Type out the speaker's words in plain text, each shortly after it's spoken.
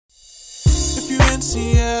in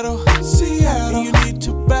Seattle, Seattle. You need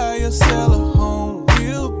to buy or sell a home.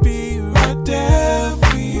 We'll be right there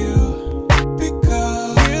for you.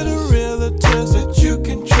 Because we're the realtors that you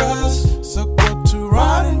can trust. So go to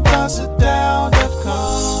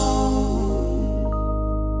ronandonsiddown.com.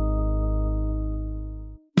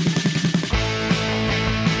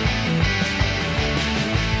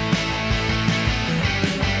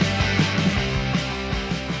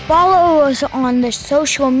 Follow us on the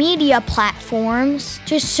social media platforms.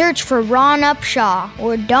 Just search for Ron Upshaw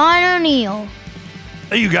or Don O'Neill.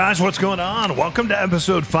 Hey, you guys, what's going on? Welcome to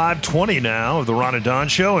episode 520 now of the Ron and Don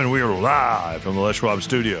Show, and we are live from the Les Schwab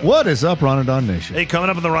studio. What is up, Ron and Don Nation? Hey, coming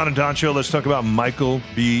up on the Ron and Don Show, let's talk about Michael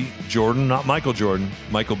B. Jordan. Not Michael Jordan,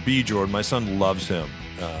 Michael B. Jordan. My son loves him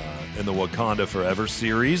in the Wakanda Forever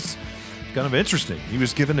series. Kind of interesting. He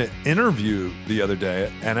was given an interview the other day,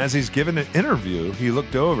 and as he's given an interview, he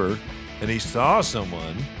looked over and he saw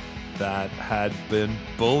someone that had been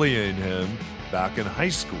bullying him back in high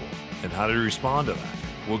school. And how did he respond to that?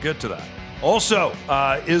 We'll get to that. Also,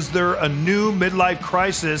 is there a new midlife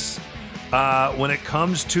crisis when it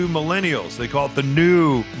comes to millennials? They call it the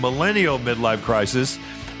new millennial midlife crisis,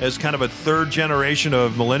 as kind of a third generation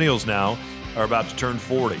of millennials now are about to turn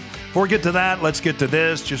 40. Before we get to that, let's get to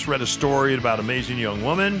this. Just read a story about an amazing young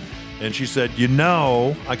woman, and she said,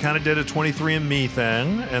 I kind of did a 23andMe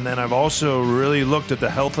thing, and then I've also really looked at the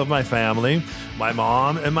health of my family, my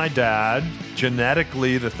mom and my dad,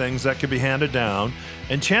 genetically, the things that could be handed down,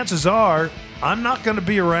 and chances are I'm not going to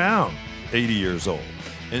be around 80 years old.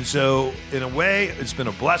 And so, in a way, it's been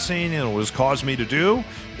a blessing, and what it's caused me to do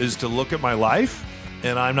is to look at my life.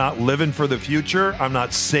 And I'm not living for the future. I'm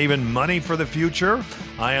not saving money for the future.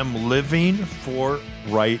 I am living for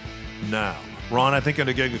right now. Ron, I think in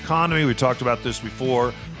a gig economy, we talked about this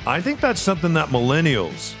before. I think that's something that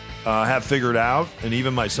millennials have figured out, and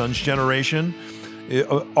even my son's generation.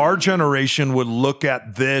 Our generation would look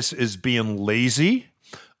at this as being lazy,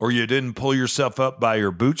 or you didn't pull yourself up by your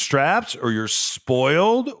bootstraps, or you're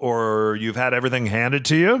spoiled, or you've had everything handed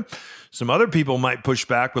to you. Some other people might push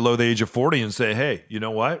back below the age of 40 and say, hey, you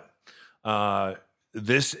know what?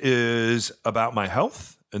 This is about my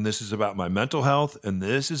health, and this is about my mental health, and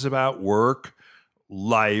this is about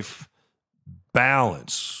work-life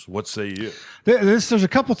balance. What say you? There's a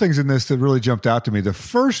couple things in this that really jumped out to me. The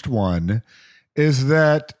first one is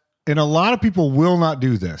that, and a lot of people will not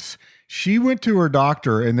do this. She went to her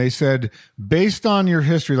doctor and they said, based on your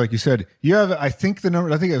history, like you said, you have, I think it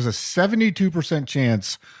was a 72%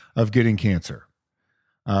 chance of getting cancer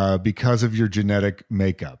because of your genetic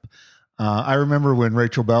makeup. I remember when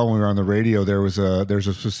Rachel Bell, when we were on the radio, there's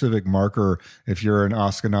a specific marker if you're an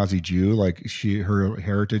Ashkenazi Jew, like her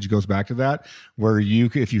heritage goes back to that, where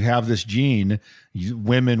if you have this gene,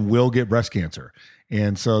 women will get breast cancer.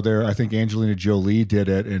 And so I think Angelina Jolie did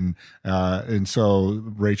it, and so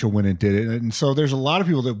Rachel went and did it. And so there's a lot of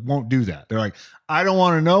people that won't do that. They're like, I don't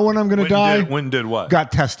want to know when I'm going to die. When did what?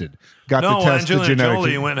 Got tested. Angelina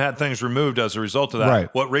Jolie went and had things removed as a result of that. Right.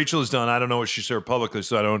 What Rachel has done, I don't know what she shared publicly,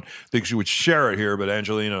 so I don't think she would share it here, but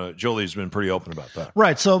Angelina Jolie's been pretty open about that.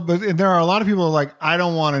 Right. So, and there are a lot of people who are like, I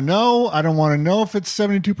don't want to know. I don't want to know if it's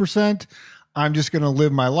 72%. I'm just going to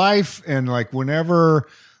live my life. And like whenever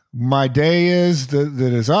my day is that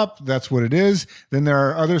is up, that's what it is. Then there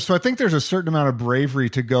are others. So I think there's a certain amount of bravery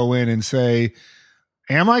to go in and say,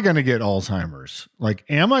 am I going to get Alzheimer's? Like,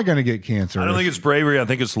 am I going to get cancer? I don't think it's bravery. I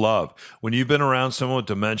think it's love. When you've been around someone with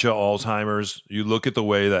dementia, Alzheimer's, you look at the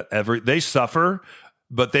way that they suffer,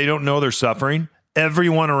 but they don't know they're suffering.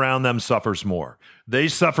 Everyone around them suffers more. They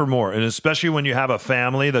suffer more. And especially when you have a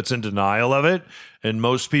family that's in denial of it, and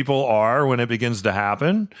most people are when it begins to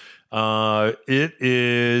happen, it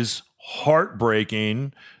is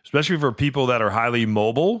heartbreaking, especially for people that are highly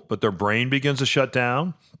mobile, but their brain begins to shut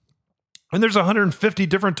down. And there's 150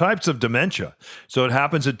 different types of dementia. So it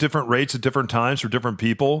happens at different rates at different times for different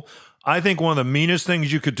people. I think one of the meanest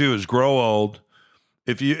things you could do is grow old.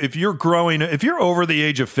 If you're over the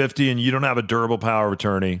age of 50 and you don't have a durable power of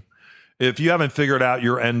attorney, if you haven't figured out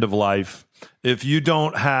your end of life, if you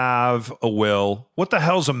don't have a will, what the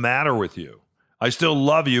hell's the matter with you? I still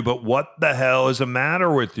love you, but what the hell is the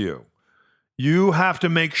matter with you? You have to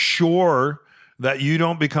make sure that you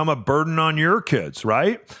don't become a burden on your kids,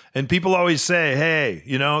 right? And people always say, hey,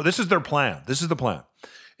 this is their plan. This is the plan.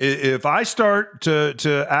 If I start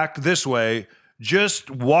to act this way, just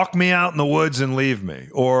walk me out in the woods and leave me,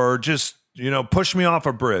 or just, push me off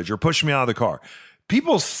a bridge or push me out of the car.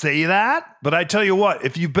 People say that, but I tell you what,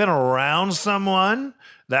 if you've been around someone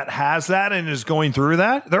that has that and is going through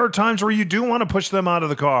that, there are times where you do want to push them out of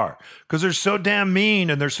the car because they're so damn mean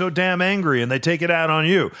and they're so damn angry and they take it out on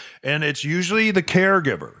you. And it's usually the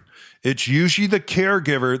caregiver. It's usually the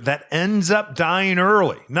caregiver that ends up dying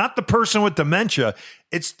early, not the person with dementia.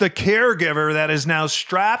 It's the caregiver that is now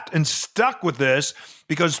strapped and stuck with this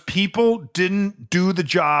because people didn't do the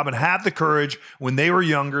job and have the courage when they were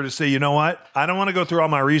younger to say, you know what? I don't want to go through all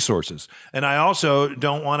my resources. And I also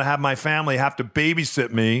don't want to have my family have to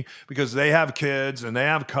babysit me because they have kids and they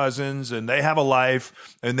have cousins and they have a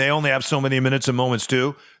life and they only have so many minutes and moments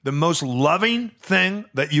too. The most loving thing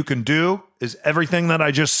that you can do is everything that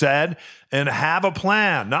I just said and have a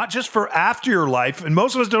plan, not just for after your life. And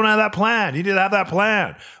most of us don't have that plan. You need to have that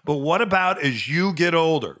plan. But what about as you get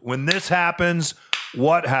older? When this happens,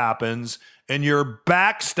 what happens? And your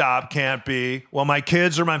backstop can't be, well, my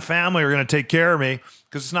kids or my family are going to take care of me,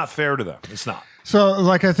 because it's not fair to them. It's not. So,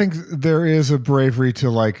 like, I think there is a bravery to,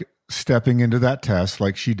 like, stepping into that test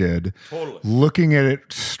like she did, Totally. looking at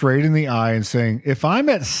it straight in the eye and saying, if I'm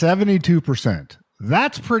at 72%,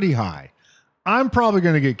 that's pretty high. I'm probably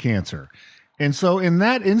going to get cancer. And so in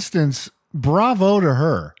that instance, bravo to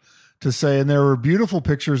her to say, and there were beautiful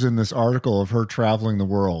pictures in this article of her traveling the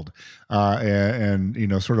world and you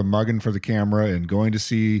know, sort of mugging for the camera and going to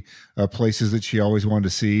see places that she always wanted to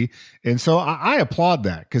see. And so I applaud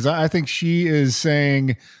that, because I think she is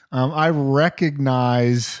saying, I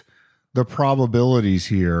recognize the probabilities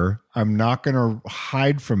here. I'm not going to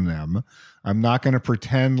hide from them. I'm not going to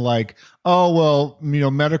pretend like, oh, well, you know,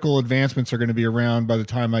 medical advancements are going to be around by the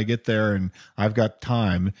time I get there and I've got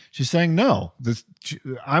time. She's saying, no,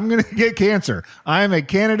 I'm going to get cancer. I am a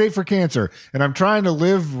candidate for cancer and I'm trying to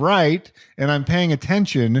live right and I'm paying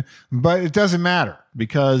attention, but it doesn't matter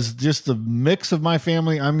because just the mix of my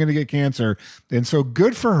family, I'm going to get cancer. And so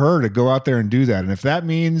good for her to go out there and do that. And if that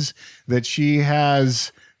means that she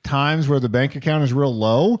has times where the bank account is real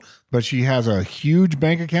low, but she has a huge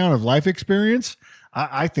bank account of life experience,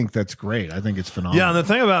 I think that's great. I think it's phenomenal. Yeah, and the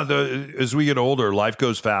thing about as we get older, life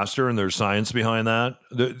goes faster, and there's science behind that.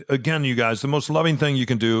 Again, you guys, the most loving thing you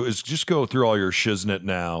can do is just go through all your shiznit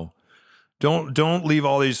now. Don't leave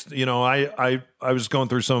all these. You know, I was going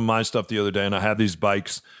through some of my stuff the other day, and I have these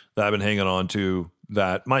bikes that I've been hanging on to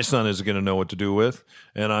that my son isn't going to know what to do with,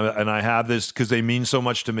 and I have this because they mean so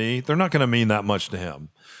much to me. They're not going to mean that much to him.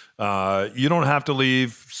 You don't have to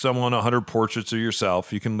leave someone 100 portraits of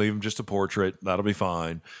yourself. You can leave them just a portrait. That'll be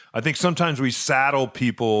fine. I think sometimes we saddle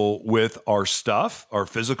people with our stuff, our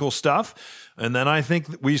physical stuff, and then I think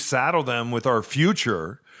we saddle them with our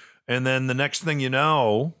future. And then the next thing you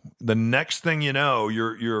know,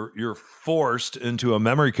 you're forced into a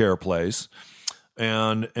memory care place.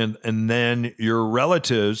 And then your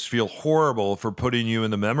relatives feel horrible for putting you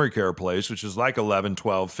in the memory care place, which is like 11,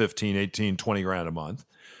 12, 15, 18, 20 grand a month.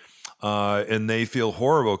 And they feel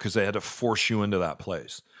horrible because they had to force you into that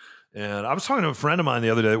place. And I was talking to a friend of mine the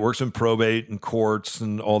other day that works in probate and courts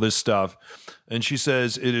and all this stuff. And she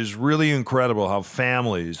says it is really incredible how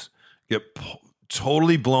families get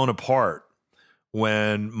totally blown apart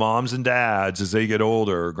when moms and dads, as they get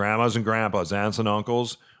older, grandmas and grandpas, aunts and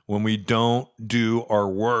uncles, when we don't do our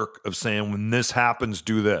work of saying, when this happens,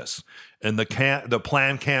 do this. And the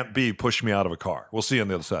plan can't be push me out of a car. We'll see you on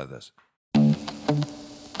the other side of this.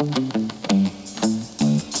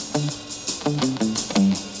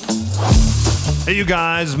 Hey, you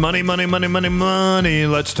guys, money.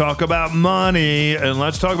 Let's talk about money, and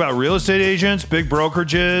let's talk about real estate agents, big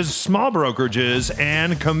brokerages, small brokerages,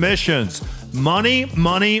 and commissions. Money.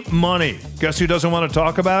 Guess who doesn't want to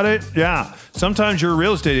talk about it? Yeah. Sometimes your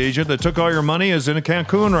real estate agent that took all your money is in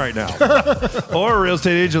Cancun right now. Or a real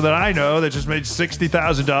estate agent that I know that just made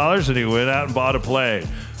 $60,000 and he went out and bought a plane.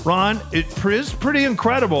 Ron, it is pretty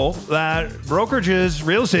incredible that brokerages,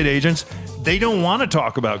 real estate agents, they don't want to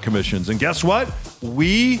talk about commissions. And guess what?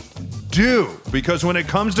 We do. Because when it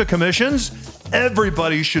comes to commissions,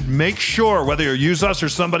 everybody should make sure, whether you use us or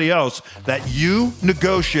somebody else, that you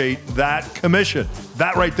negotiate that commission.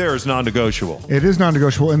 That right there is non-negotiable. It is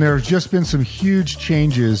non-negotiable, and there have just been some huge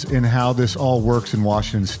changes in how this all works in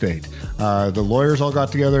Washington State. The lawyers all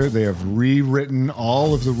got together. They have rewritten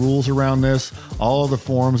all of the rules around this, all of the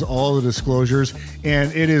forms, all of the disclosures,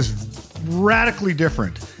 and it is radically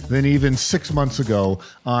different than even 6 months ago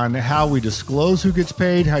on how we disclose who gets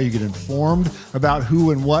paid, how you get informed about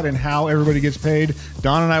who and what and how everybody gets paid.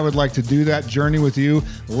 Don and I would like to do that journey with you,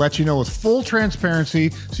 let you know with full transparency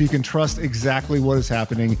so you can trust exactly what is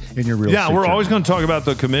happening in your real estate. Yeah, we're always going to talk about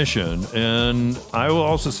the commission. And I will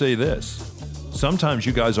also say this. Sometimes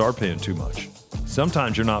you guys are paying too much.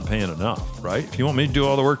 Sometimes you're not paying enough, right? If you want me to do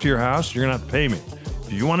all the work to your house, you're going to have to pay me. If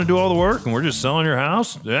You want to do all the work and we're just selling your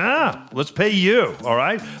house? Yeah, let's pay you, all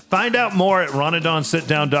right? Find out more at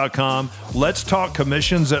ronanddonsitdown.com. Let's talk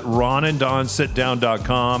commissions at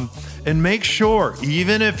ronanddonsitdown.com. And make sure,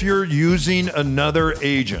 even if you're using another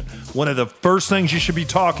agent, one of the first things you should be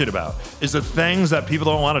talking about is the things that people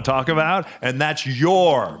don't want to talk about, and that's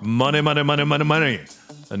your money, money, money, money, money.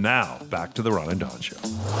 And now, back to the Ron and Don Show.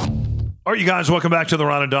 All right, you guys, welcome back to the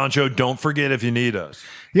Ron and Don Show. Don't forget if you need us.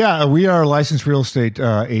 Yeah, we are licensed real estate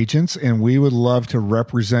agents, and we would love to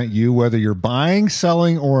represent you, whether you're buying,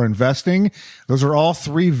 selling, or investing. Those are all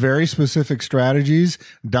three very specific strategies.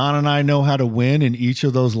 Don and I know how to win in each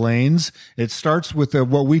of those lanes. It starts with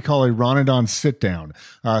what we call a Ron and Don sit down.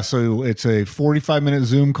 So it's a 45-minute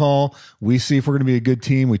Zoom call. We see if we're going to be a good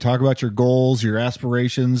team. We talk about your goals, your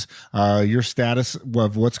aspirations, your status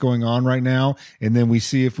of what's going on right now, and then we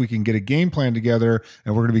see if we can get a game plan together,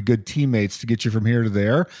 and we're going to be good teammates to get you from here to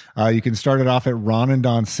there. You can start it off at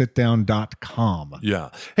ronanddonsitdown.com. Yeah.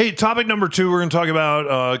 Hey, topic number 2, we're going to talk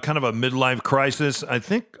about kind of a midlife crisis. I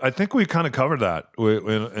think we kind of covered that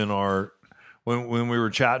in our when we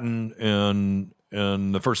were chatting in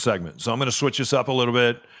the first segment. So I'm going to switch this up a little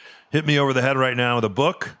bit. Hit me over the head right now with a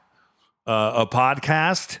book, a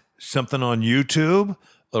podcast, something on YouTube,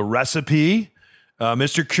 a recipe.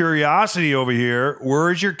 Mr. Curiosity over here,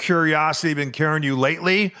 where's your curiosity been carrying you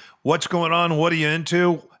lately? What's going on? What are you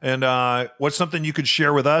into? And what's something you could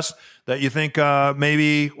share with us that you think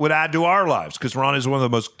maybe would add to our lives? Because Ron is one of the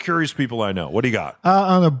most curious people I know. What do you got?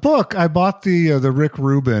 On a book, I bought the Rick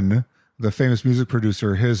Rubin, the famous music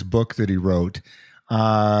producer, his book that he wrote.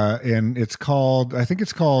 And it's called, I think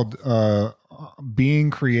it's called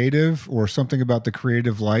Being Creative, or something about the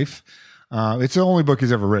creative life. It's the only book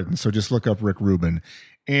he's ever written, so just look up Rick Rubin.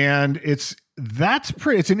 And it's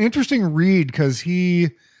an interesting read because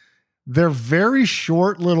they're very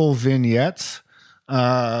short little vignettes,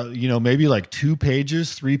 maybe like 2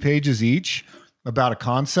 pages, 3 pages each, about a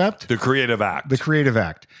concept. The creative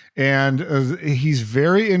act. And he's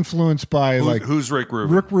very influenced by who's Rick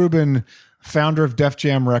Rubin? Rick Rubin, founder of Def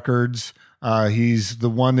Jam Records. He's the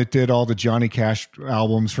one that did all the Johnny Cash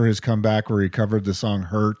albums for his comeback, where he covered the song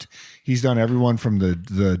Hurt. He's done everyone from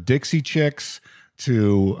the Dixie Chicks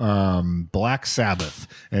to Black Sabbath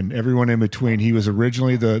and everyone in between. He was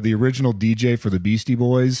originally the original DJ for the Beastie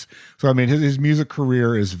Boys. So, I mean, his music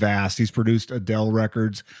career is vast. He's produced Adele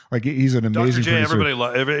records. Like, he's an amazing Dr. J, producer. everybody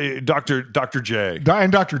loves Dr. J.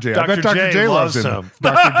 And Dr. J. I bet Dr. J loves him.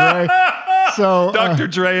 Dr. J. So Dr.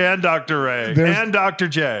 Dre and Dr. Ray and Dr.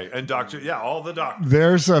 J and all the doctors.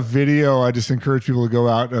 There's a video I just encourage people to go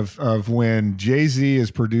out of when Jay-Z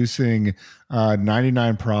is producing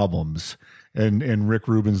 99 Problems, and Rick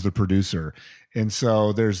Rubin's the producer. And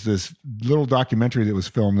so there's this little documentary that was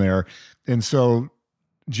filmed there. And so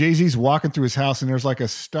Jay-Z's walking through his house, and there's like a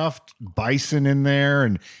stuffed bison in there.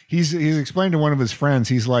 And he's explained to one of his friends,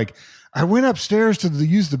 he's like, I went upstairs to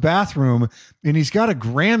use the bathroom, and he's got a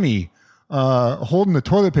Grammy holding the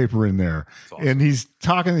toilet paper in there. Awesome. And he's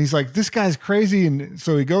talking, he's like, this guy's crazy. And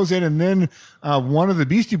so he goes in, and then one of the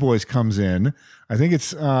Beastie Boys comes in. I think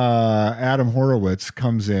it's Adam Horowitz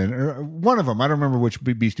comes in, or one of them. I don't remember which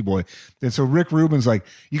Beastie Boy. And so Rick Rubin's like,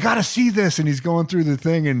 you got to see this. And he's going through the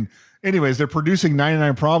thing. And anyways, they're producing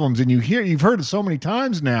 99 Problems. And you've heard it so many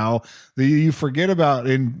times now that you forget about,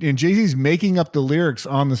 and Jay-Z's making up the lyrics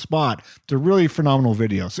on the spot. It's a really phenomenal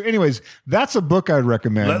video. So anyways, that's a book I'd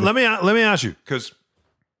recommend. Let me ask you, because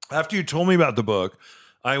after you told me about the book,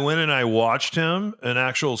 I went and I watched him in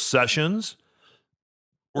actual sessions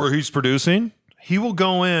where he's producing. He will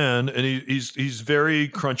go in, and he's very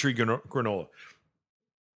crunchy granola.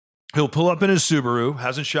 He'll pull up in his Subaru,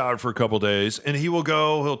 hasn't showered for a couple days, and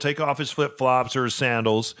he'll take off his flip-flops or his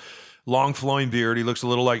sandals, long flowing beard. He looks a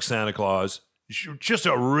little like Santa Claus. Just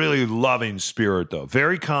a really loving spirit, though.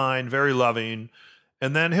 Very kind, very loving.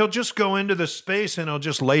 And then he'll just go into the space, and he'll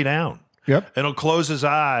just lay down. Yep. And he'll close his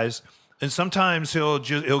eyes. And sometimes he'll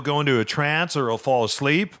go into a trance, or he'll fall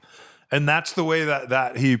asleep. And that's the way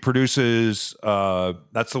that he produces.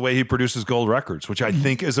 That's the way he produces gold records, which I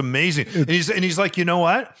think is amazing. And he's like, you know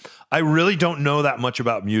what? I really don't know that much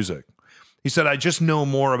about music. He said, I just know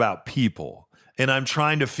more about people, and I'm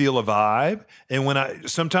trying to feel a vibe. And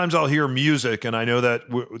sometimes I'll hear music, and I know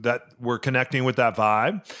that we're connecting with that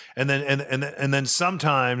vibe. And then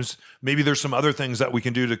sometimes maybe there's some other things that we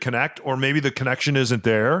can do to connect, or maybe the connection isn't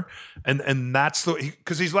there. And that's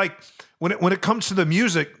because he's like, when it comes to the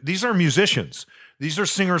music, these are musicians. These are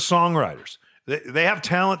singer-songwriters. They have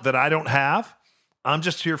talent that I don't have. I'm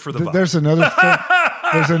just here for the vibe.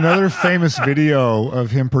 There's another famous video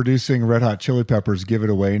of him producing Red Hot Chili Peppers' Give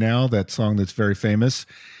It Away Now, that song that's very famous.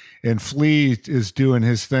 and Flea is doing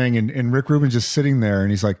his thing, and Rick Rubin's just sitting there, and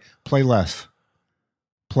he's like, play less.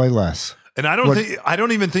 And I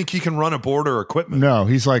don't even think he can run a board or equipment. No,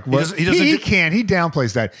 he's like, what? He can. He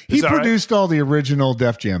downplays that. He produced all the original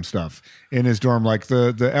Def Jam stuff in his dorm, like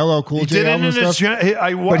the LL Cool J album and stuff.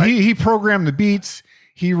 But he programmed the beats.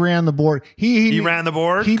 He ran the board. He ran the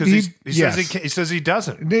board because he says he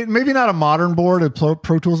doesn't. Maybe not a modern board, Pro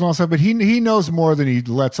Tools and all stuff, but he knows more than he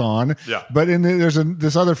lets on. Yeah. But there's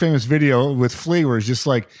this other famous video with Flea where it's just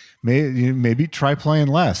like, maybe try playing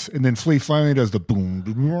less, and then Flea finally does the boom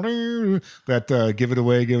that give it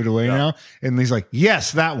away now, and he's like,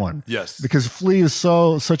 yes, that one. Yes, because Flea is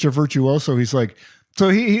such a virtuoso. He's like,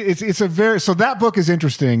 so that book is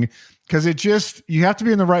interesting. Because you have to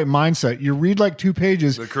be in the right mindset. You read like 2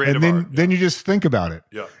 pages, and then you just think about it.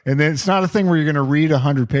 Yeah. And then it's not a thing where you're going to read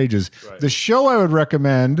 100 pages. Right. The show I would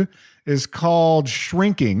recommend is called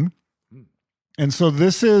Shrinking. And so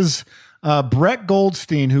this is Brett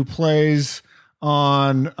Goldstein, who plays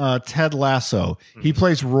on Ted Lasso. He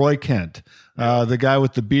plays Roy Kent, the guy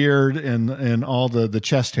with the beard and all the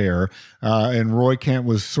chest hair. And Roy Kent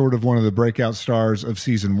was sort of one of the breakout stars of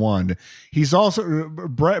season 1. He's also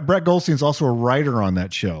Brett Goldstein's also a writer on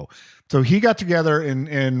that show. So he got together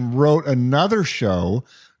and wrote another show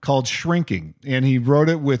called Shrinking, and he wrote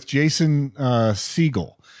it with Jason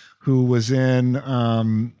Segel, who was in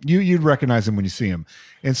you'd recognize him when you see him.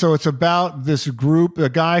 And so it's about this group, a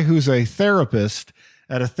guy who's a therapist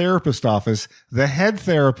at a therapist office. The head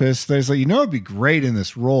therapist is like, it'd be great in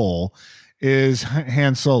this role is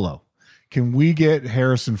Han Solo. Can we get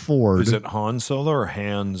Harrison Ford? Is it Han Solo or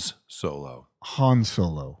Hans Solo? Han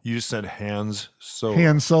Solo. You just said Hans Solo.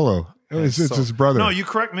 Han Solo. It's his brother. No, you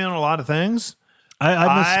correct me on a lot of things. I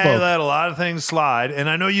misspoke. I let a lot of things slide, and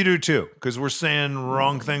I know you do too, because we're saying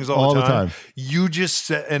wrong things all the time. You just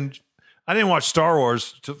said, and I didn't watch Star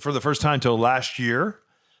Wars for the first time until last year.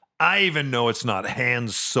 I even know it's not Han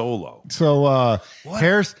Solo. So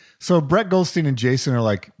so Brett Goldstein and Jason are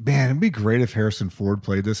like, man, it'd be great if Harrison Ford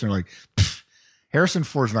played this. And they're like, Harrison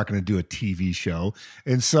Ford's not going to do a TV show.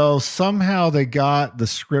 And so somehow they got the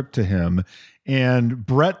script to him, and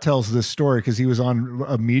Brett tells this story because he was on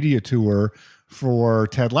a media tour for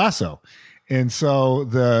Ted Lasso. And so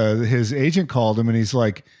his agent called him, and he's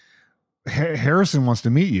like, Harrison wants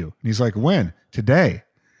to meet you. And he's like, when? Today.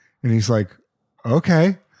 And he's like,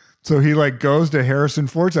 okay. So he like goes to Harrison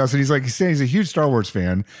Ford's house, and he's saying he's a huge Star Wars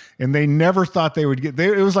fan, and they never thought they would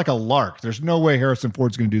it was like a lark. There's no way Harrison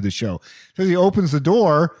Ford's going to do the show. So he opens the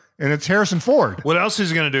door, and it's Harrison Ford. What else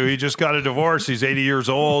is he going to do? He just got a divorce. He's 80 years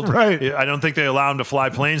old. Right. I don't think they allow him to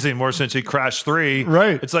fly planes anymore since he crashed 3.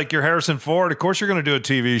 Right. It's like you're Harrison Ford. Of course you're going to do a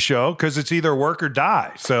TV show because it's either work or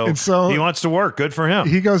die. So he wants to work. Good for him.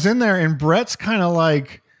 He goes in there, and Brett's kind of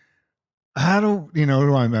like,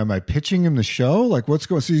 am I pitching him the show? Like, what's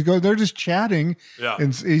going on? So they're just chatting. Yeah.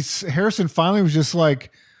 And Harrison finally was just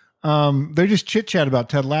like, they just chit chat about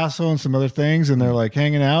Ted Lasso and some other things, and they're like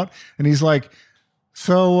hanging out. And he's like,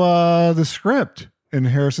 so the script. And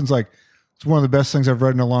Harrison's like, it's one of the best things I've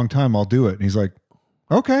read in a long time. I'll do it. And he's like,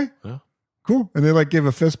 okay. Yeah. Cool. And they like give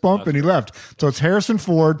a fist bump, and he left. So it's Harrison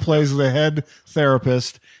Ford plays the head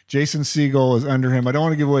therapist. Jason Segel is under him. I don't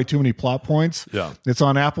want to give away too many plot points. Yeah. It's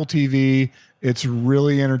on Apple TV. It's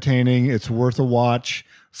really entertaining. It's worth a watch.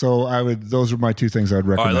 So those are my 2 things I'd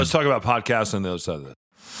recommend. All right, let's talk about podcasts on the other side of this.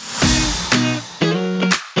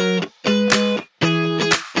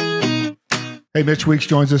 Hey, Mitch Weeks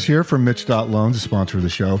joins us here from Mitch.Loans, a sponsor of the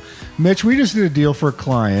show. Mitch, we just did a deal for a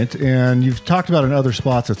client, and you've talked about in other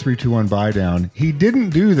spots a 3-2-1 buy down. He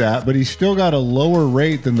didn't do that, but he still got a lower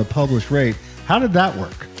rate than the published rate. How did that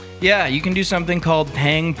work? Yeah, you can do something called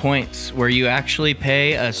paying points, where you actually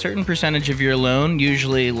pay a certain percentage of your loan,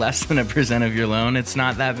 usually less than 1% of your loan. It's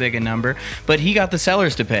not that big a number, but he got the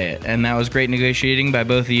sellers to pay it, and that was great negotiating by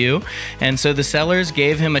both of you. And so the sellers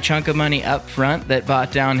gave him a chunk of money up front that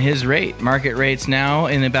bought down his rate. Market rate's now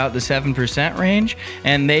in about the 7% range,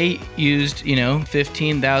 and they used,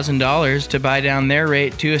 $15,000 to buy down their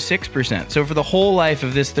rate to a 6%. So for the whole life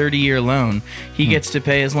of this 30-year loan, he gets to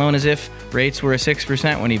pay his loan as if rates were a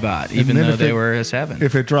 6% when he bought, even though they were a 7.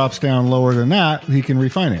 If it drops down lower than that, he can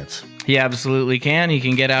refinance. He absolutely can. He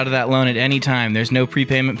can get out of that loan at any time. There's no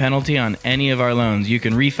prepayment penalty on any of our loans. You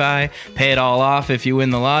can refi, pay it all off if you win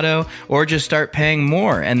the lotto, or just start paying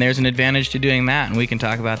more. And there's an advantage to doing that, and we can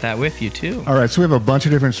talk about that with you too. All right, so we have a bunch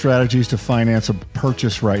of different strategies to finance a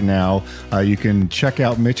purchase right now. You can check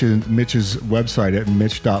out Mitch's website at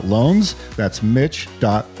Mitch.Loans. That's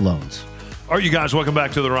Mitch.Loans. All right, you guys, welcome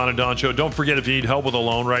back to the Ron and Don Show. Don't forget, if you need help with a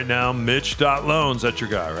loan right now, Mitch.loans, that's your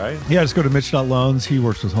guy, right? Yeah, just go to Mitch.loans. He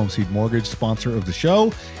works with Homeseed Mortgage, sponsor of the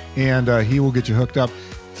show, and he will get you hooked up.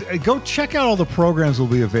 Go check out all the programs that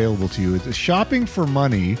will be available to you. Shopping for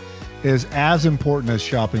money is as important as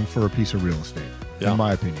shopping for a piece of real estate, in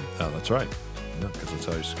my opinion. Oh, that's right. Yeah, because that's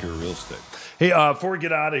how you secure real estate. Hey, before we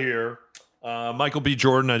get out of here, Michael B.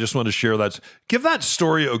 Jordan, I just want to share that. Give that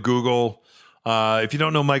story a Google. If you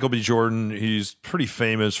don't know Michael B. Jordan, he's pretty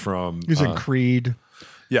famous from... He's in Creed.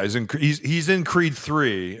 Yeah, he's in Creed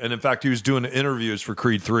 3. And in fact, he was doing interviews for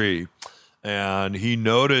Creed 3. And he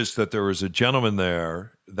noticed that there was a gentleman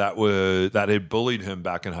there that had bullied him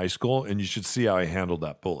back in high school. And you should see how he handled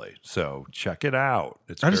that bully. So check it out.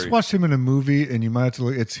 I just watched him in a movie, and you might have to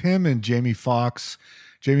look. It's him and Jamie Foxx.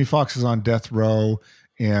 Jamie Foxx is on death row.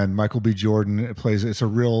 And Michael B. Jordan plays, it's a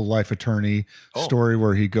real life attorney story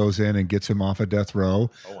where he goes in and gets him off of death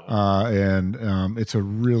row. Oh, wow. And it's a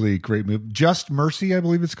really great movie. Just Mercy, I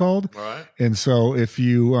believe it's called. All right. And so if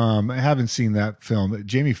you haven't seen that film,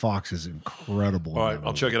 Jamie Foxx is incredible. All right,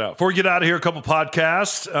 I'll check it out. Before we get out of here, a couple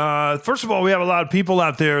podcasts. First of all, we have a lot of people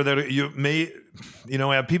out there that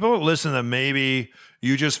have people that listen that maybe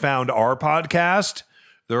you just found our podcast.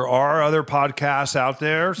 There are other podcasts out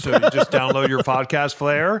there, so you just download your podcast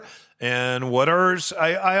player. And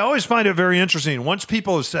I always find it very interesting. Once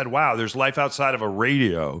people have said, wow, there's life outside of a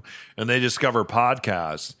radio, and they discover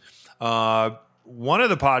podcasts. One of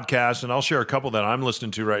the podcasts, and I'll share a couple that I'm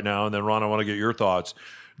listening to right now, and then, Ron, I want to get your thoughts.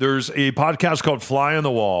 There's a podcast called Fly on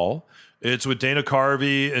the Wall. It's with Dana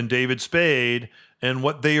Carvey and David Spade. And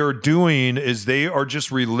what they are doing is they are just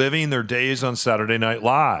reliving their days on Saturday Night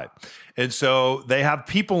Live. And so they have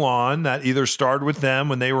people on that either starred with them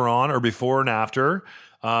when they were on or before and after.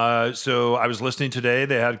 So I was listening today.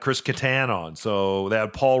 They had Chris Kattan on. So they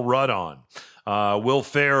had Paul Rudd on. Will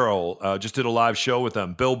Ferrell just did a live show with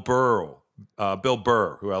them. Bill Burr,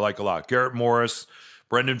 who I like a lot. Garrett Morris,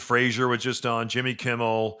 Brendan Fraser was just on. Jimmy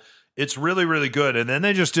Kimmel. It's really, really good. And then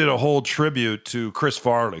they just did a whole tribute to Chris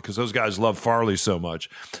Farley because those guys love Farley so much.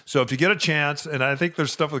 So if you get a chance, and I think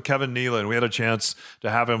there's stuff with Kevin Nealon. We had a chance to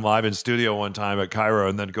have him live in studio one time at Cairo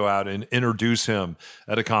and then go out and introduce him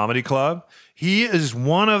at a comedy club. He is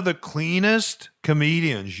one of the cleanest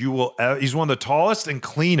comedians you will ever. He's one of the tallest and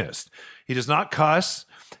cleanest. He does not cuss.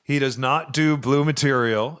 He does not do blue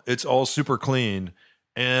material. It's all super clean.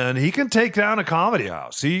 And he can take down a comedy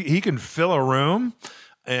house. He can fill a room.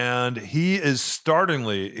 And he is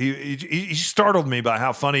startlingly, he startled me by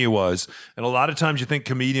how funny he was. And a lot of times you think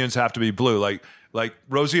comedians have to be blue. Like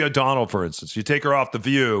Rosie O'Donnell, for instance. You take her off The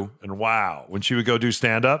View, and wow, when she would go do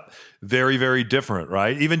stand-up, very, very different,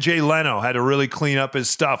 right? Even Jay Leno had to really clean up his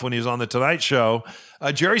stuff when he was on The Tonight Show.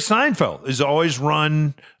 Jerry Seinfeld has always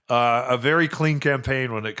run a very clean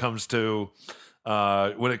campaign when it comes to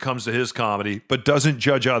his comedy, but doesn't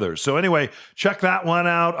judge others. So anyway, check that one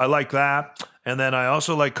out. I like that. And then I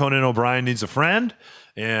also like Conan O'Brien Needs a Friend.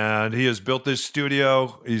 And he has built this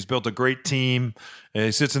studio. He's built a great team. And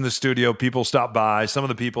he sits in the studio. People stop by, some of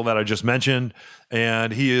the people that I just mentioned.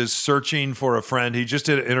 And he is searching for a friend. He just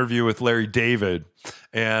did an interview with Larry David.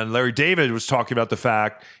 And Larry David was talking about the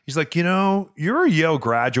fact, he's like, you're a Yale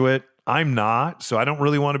graduate. I'm not, so I don't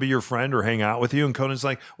really want to be your friend or hang out with you. And Conan's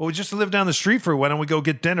like, well, we just live down the street why don't we go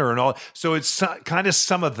get dinner and all. So it's kind of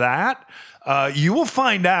some of that. You will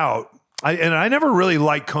find out. I never really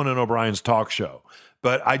liked Conan O'Brien's talk show,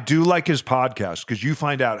 but I do like his podcast because you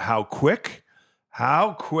find out how quick,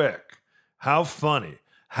 how funny,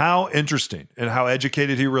 how interesting, and how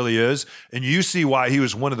educated he really is. And you see why he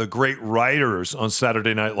was one of the great writers on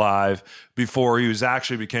Saturday Night Live before he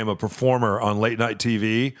actually became a performer on late night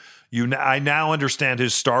TV. I now understand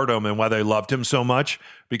his stardom and why they loved him so much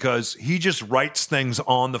because he just writes things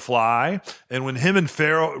on the fly. And when him and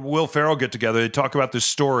Will Ferrell get together, they talk about this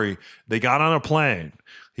story. They got on a plane.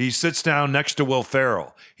 He sits down next to Will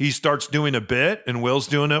Ferrell. He starts doing a bit, and Will's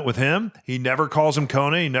doing it with him. He never calls him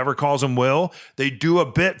Conan. He never calls him Will. They do a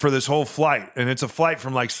bit for this whole flight, and it's a flight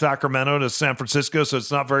from like Sacramento to San Francisco, so it's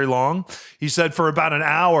not very long. He said for about an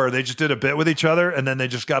hour, they just did a bit with each other, and then they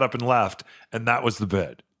just got up and left, and that was the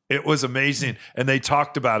bit. It was amazing, and they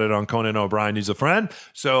talked about it on Conan O'Brien Needs a Friend.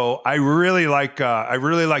 So I really like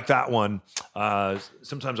that one.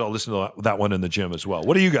 Sometimes I'll listen to that one in the gym as well.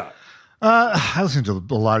 What do you got? I listen to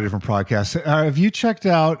a lot of different podcasts. Have you checked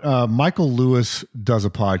out Michael Lewis does a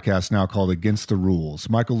podcast now called Against the Rules?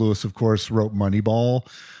 Michael Lewis, of course, wrote Moneyball,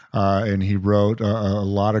 and he wrote a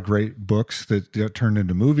lot of great books that turned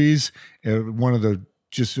into movies.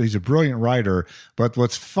 He's a brilliant writer. But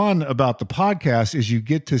what's fun about the podcast is you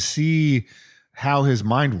get to see how his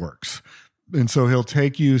mind works. And so he'll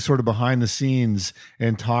take you sort of behind the scenes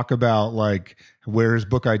and talk about like where his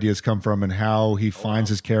book ideas come from and how he finds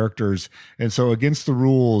his characters. And so Against the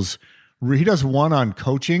Rules, he does one on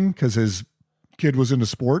coaching because his kid was into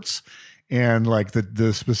sports and like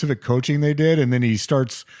the specific coaching they did. And then he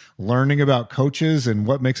starts learning about coaches and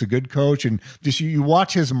what makes a good coach. And just you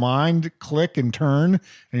watch his mind click and turn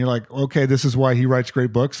and you're like, okay, this is why he writes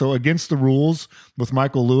great books. So Against the Rules with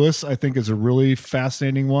Michael Lewis, I think is a really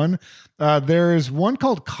fascinating one. There is one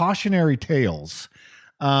called Cautionary Tales.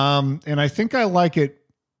 And I think I like it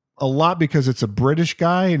a lot because it's a British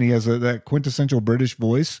guy and he has that quintessential British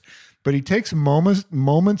voice, but he takes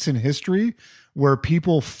moments in history where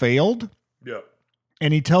people failed. Yeah.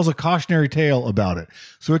 And he tells a cautionary tale about it.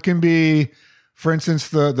 So it can be, for instance,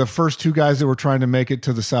 the first two guys that were trying to make it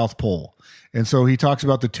to the South Pole. And so he talks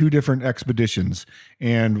about the two different expeditions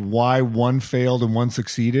and why one failed and one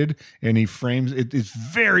succeeded. And he frames it. It's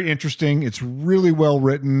very interesting. It's really well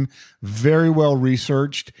written, very well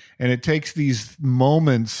researched. And it takes these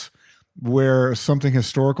moments where something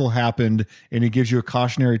historical happened and he gives you a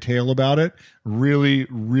cautionary tale about it. Really,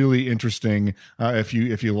 really interesting if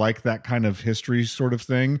you like that kind of history sort of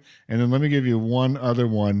thing. And then let me give you one other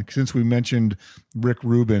one. Since we mentioned Rick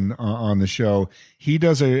Rubin on the show, he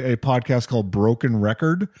does a podcast called Broken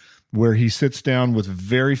Record where he sits down with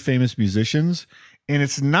very famous musicians, and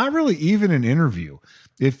it's not really even an interview.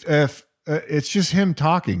 If it's just him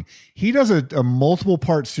talking. He does a multiple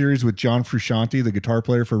part series with John Frusciante, the guitar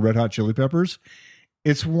player for Red Hot Chili Peppers.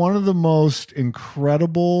 It's one of the most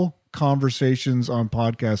incredible conversations on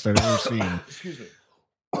podcast I've ever seen. Excuse me.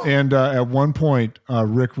 And at one point,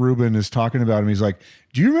 Rick Rubin is talking about him. He's like,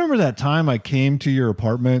 do you remember that time I came to your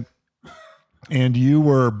apartment and you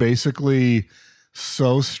were basically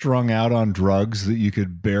so strung out on drugs that you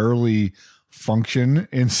could barely function?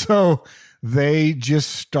 And so they just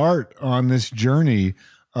start on this journey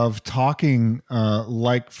of talking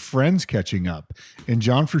like friends catching up. And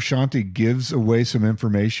John Frusciante gives away some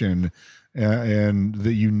information and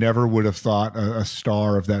that you never would have thought a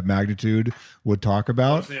star of that magnitude would talk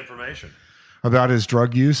about. What's the information? About his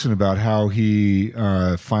drug use and about how he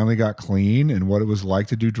finally got clean and what it was like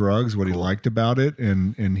to do drugs, what he liked about it.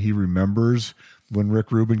 And he remembers when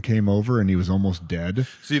Rick Rubin came over and he was almost dead.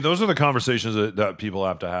 See, those are the conversations that people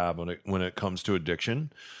have to have when it comes to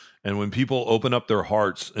addiction. And when people open up their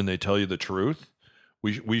hearts and they tell you the truth,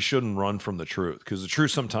 we shouldn't run from the truth, because the truth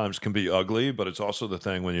sometimes can be ugly, but it's also the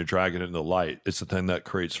thing when you drag it into the light. It's the thing that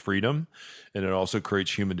creates freedom, and it also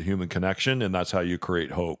creates human-to-human connection, and that's how you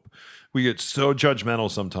create hope. We get so judgmental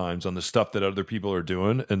sometimes on the stuff that other people are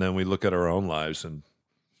doing, and then we look at our own lives, and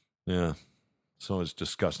yeah, so it's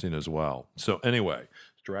disgusting as well. So anyway,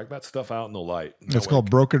 drag that stuff out in the light. It's called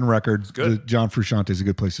Broken Record. Good. John Frusciante is a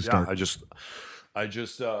good place to start. I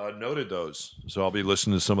just noted those, so I'll be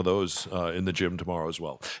listening to some of those in the gym tomorrow as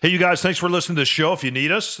well. Hey, you guys, thanks for listening to the show. If you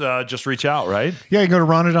need us, just reach out, right? Yeah, you go to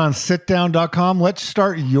ronitonsitdown.com. Let's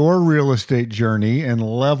start your real estate journey and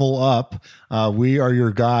level up. We are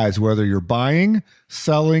your guys, whether you're buying,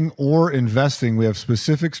 selling, or investing. We have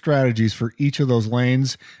specific strategies for each of those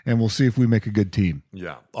lanes, and we'll see if we make a good team.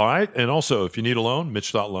 Yeah. All right. And also, if you need a loan,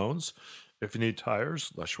 Mitch.loans. If you need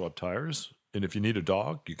tires, Les Schwab Tires. And if you need a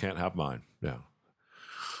dog, you can't have mine. Yeah.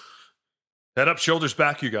 Head up, shoulders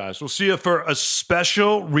back, you guys. We'll see you for a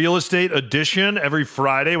special real estate edition every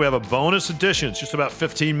Friday. We have a bonus edition. It's just about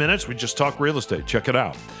 15 minutes. We just talk real estate. Check it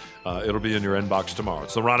out. It'll be in your inbox tomorrow.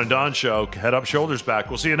 It's the Ron and Don Show. Head up, shoulders back.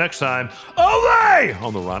 We'll see you next time. Ole!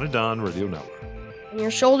 On the Ron and Don Radio Network. And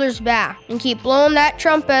your shoulders back. And keep blowing that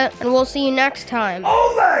trumpet, and we'll see you next time.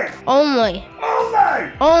 Ole! Only.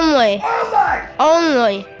 Ole! Only. Ole!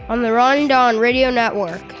 Only on the Ron and Don Radio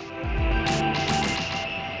Network.